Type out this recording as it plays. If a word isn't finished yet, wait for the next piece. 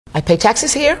I pay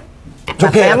taxes here. It's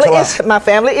okay, My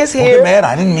family is Don't here. get mad.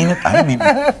 I didn't mean it. I didn't mean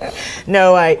it.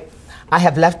 No, I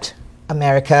have left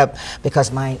America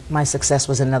because my success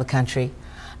was in another country,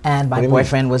 and my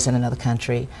boyfriend was in another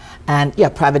country. And yeah,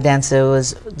 private dancer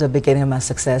was the beginning of my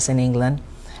success in England.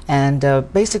 And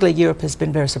basically Europe has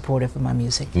been very supportive of my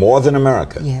music. More than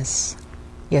America? Yes.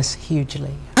 Yes,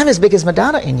 hugely. I'm as big as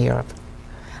Madonna in Europe.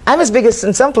 I'm as big as,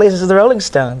 in some places, as the Rolling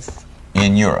Stones.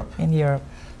 In Europe? In Europe.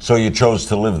 So you chose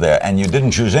to live there, and you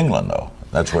didn't choose England, though.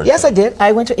 That's where. Yes, I did.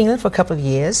 I went to England for a couple of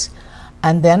years,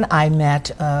 and then I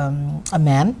met a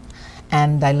man,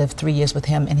 and I lived 3 years with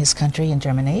him in his country in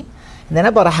Germany. And then I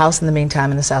bought a house in the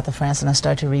meantime in the south of France, and I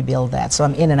started to rebuild that. So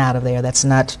I'm in and out of there. That's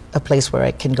not a place where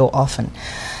I can go often.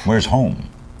 Where's home?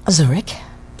 Zurich,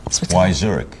 Switzerland. Why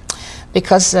Zurich?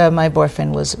 Because my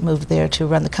boyfriend was moved there to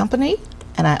run the company,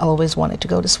 and I always wanted to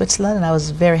go to Switzerland, and I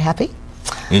was very happy.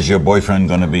 Is your boyfriend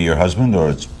going to be your husband, or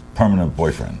it's permanent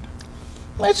boyfriend?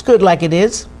 It's good like it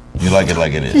is. You like it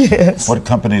like it is? Yes. What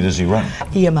company does he run?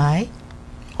 EMI.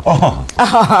 Oh.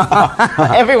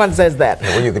 Everyone says that.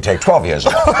 Yeah, well, you could take 12 years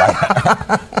off,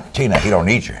 right? Tina, he don't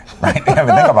need you, right? I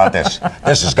mean, think about this.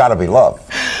 This has got to be love.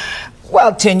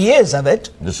 Well, 10 years of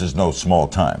it. This is no small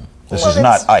time. This Well, is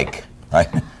not Ike, right?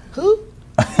 Who?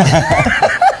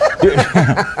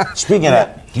 Speaking of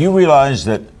that, do you realize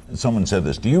that, someone said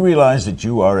this, do you realize that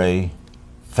you are a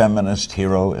feminist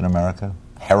hero in America?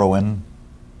 Heroine?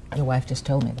 Your wife just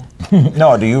told me that.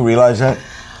 No, do you realize that?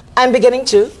 I'm beginning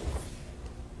to.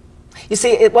 You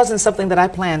see, it wasn't something that I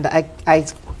planned. I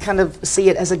kind of see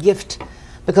it as a gift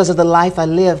because of the life I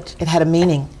lived. It had a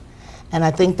meaning. And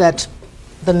I think that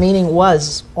the meaning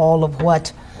was all of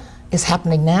what is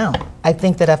happening now. I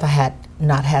think that if I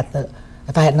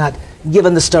had not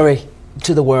given the story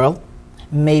to the world,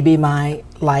 maybe my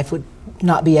life would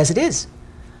not be as it is.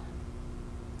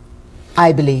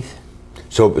 I believe.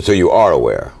 So you are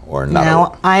aware, or not? Now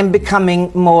aware? I'm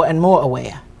becoming more and more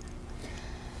aware.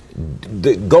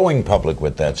 Going public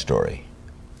with that story,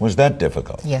 was that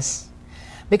difficult? Yes,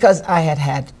 because I had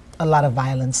had a lot of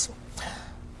violence.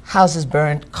 Houses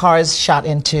burned, cars shot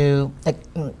into, like,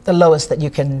 the lowest that you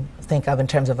can think of in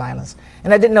terms of violence.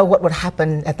 And I didn't know what would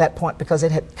happen at that point because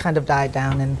it had kind of died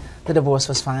down and the divorce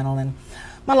was final. And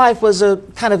my life was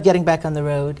kind of getting back on the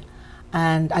road.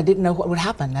 And I didn't know what would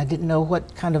happen. I didn't know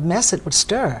what kind of mess it would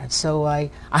stir. So I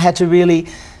had to really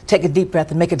take a deep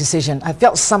breath and make a decision. I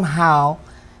felt somehow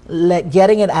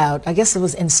getting it out, I guess it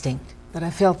was instinct, that I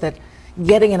felt that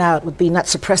getting it out would be not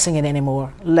suppressing it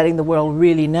anymore, letting the world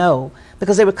really know.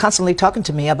 Because they were constantly talking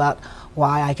to me about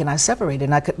why Ike and I separated,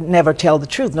 and I could never tell the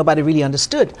truth. Nobody really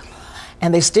understood.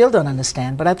 And they still don't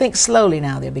understand. But I think slowly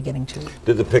now they're beginning to.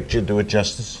 Did the picture do it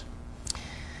justice?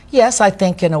 Yes, I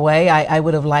think in a way I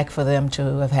would have liked for them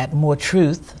to have had more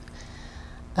truth.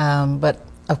 But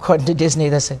according to Disney,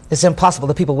 it's impossible.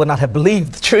 The people would not have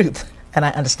believed the truth. And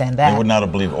I understand that. They would not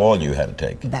have believed all you had to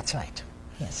take. That's right,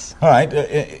 yes. All right,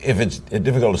 if it's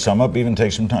difficult to sum up, even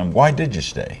take some time. Why did you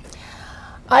stay?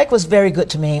 Ike was very good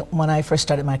to me when I first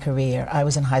started my career. I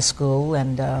was in high school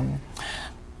and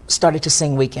started to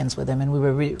sing weekends with him, and we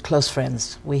were really close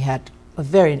friends. We had a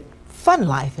very fun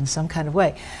life in some kind of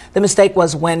way. The mistake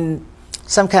was when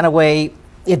some kind of way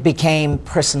it became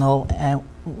personal and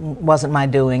wasn't my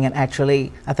doing, and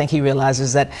actually I think he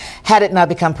realizes that had it not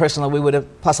become personal, we would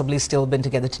have possibly still been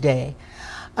together today.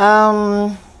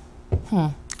 Where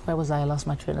was I? I lost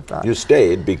my train of thought. You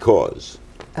stayed because?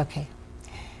 Okay.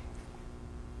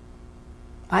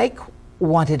 Ike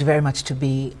wanted very much to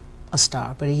be a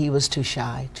star, but he was too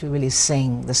shy to really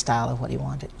sing the style of what he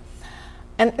wanted.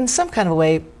 And in some kind of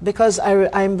way, because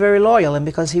I'm very loyal and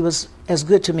because he was as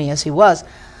good to me as he was,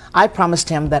 I promised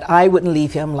him that I wouldn't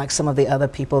leave him like some of the other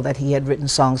people that he had written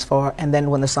songs for, and then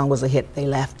when the song was a hit, they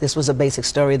left. This was a basic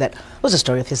story that was a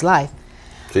story of his life.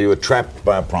 So you were trapped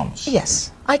by a promise?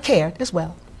 Yes, I cared as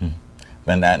well.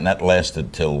 And that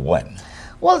lasted till when?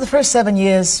 Well, the first 7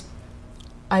 years,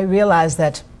 I realized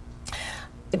that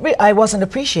I wasn't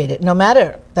appreciated. No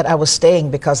matter that I was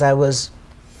staying because I was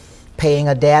paying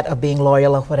a debt of being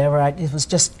loyal or whatever, it was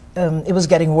just, it was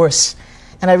getting worse.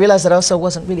 And I realized that I also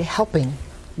wasn't really helping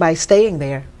by staying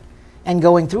there and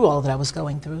going through all that I was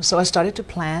going through. So I started to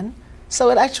plan. So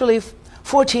it actually,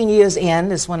 14 years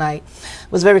in is when I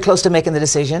was very close to making the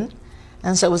decision.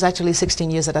 And so it was actually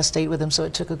 16 years that I stayed with him, so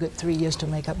it took a good 3 years to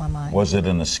make up my mind. Was it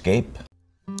an escape?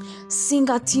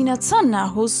 Singer Tina Turner,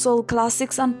 who soul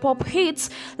classics and pop hits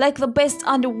like The Best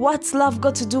and What's Love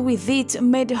Got to Do With It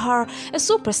made her a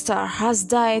superstar, has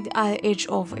died at the age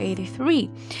of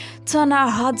 83. Turner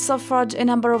had suffered a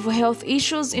number of health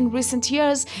issues in recent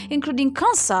years, including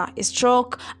cancer,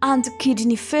 stroke, and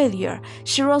kidney failure.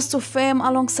 She rose to fame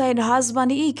alongside her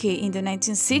husband Ike in the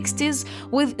 1960s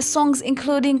with songs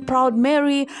including Proud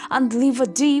Mary and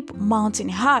Live Deep, Mountain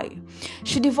High.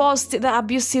 She divorced the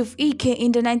abusive Ike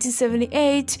in the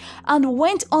 1978 and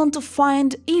went on to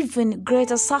find even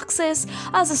greater success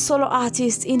as a solo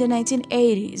artist in the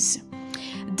 1980s.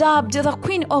 Dubbed the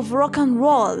Queen of Rock and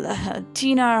Roll,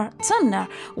 Tina Turner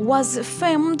was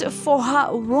famed for her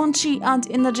raunchy and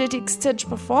energetic stage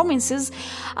performances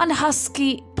and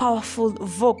husky, powerful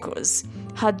vocals.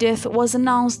 Her death was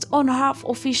announced on her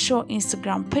official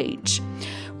Instagram page.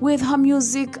 With her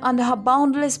music and her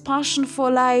boundless passion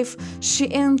for life,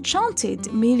 she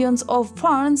enchanted millions of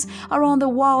fans around the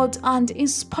world and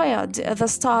inspired the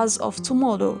stars of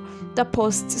tomorrow, the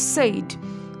post said.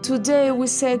 Today we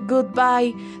say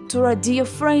goodbye to a dear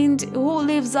friend who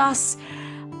leaves us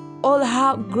all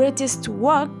her greatest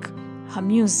work, her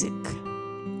music.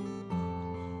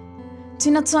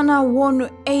 Tina Turner won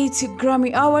 8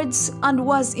 Grammy Awards and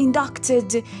was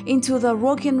inducted into the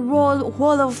Rock and Roll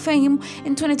Hall of Fame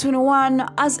in 2021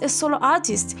 as a solo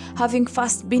artist, having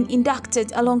first been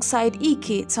inducted alongside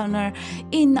Ike Turner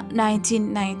in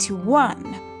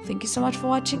 1991. Thank you so much for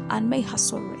watching, and may her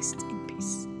soul rest in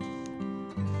peace.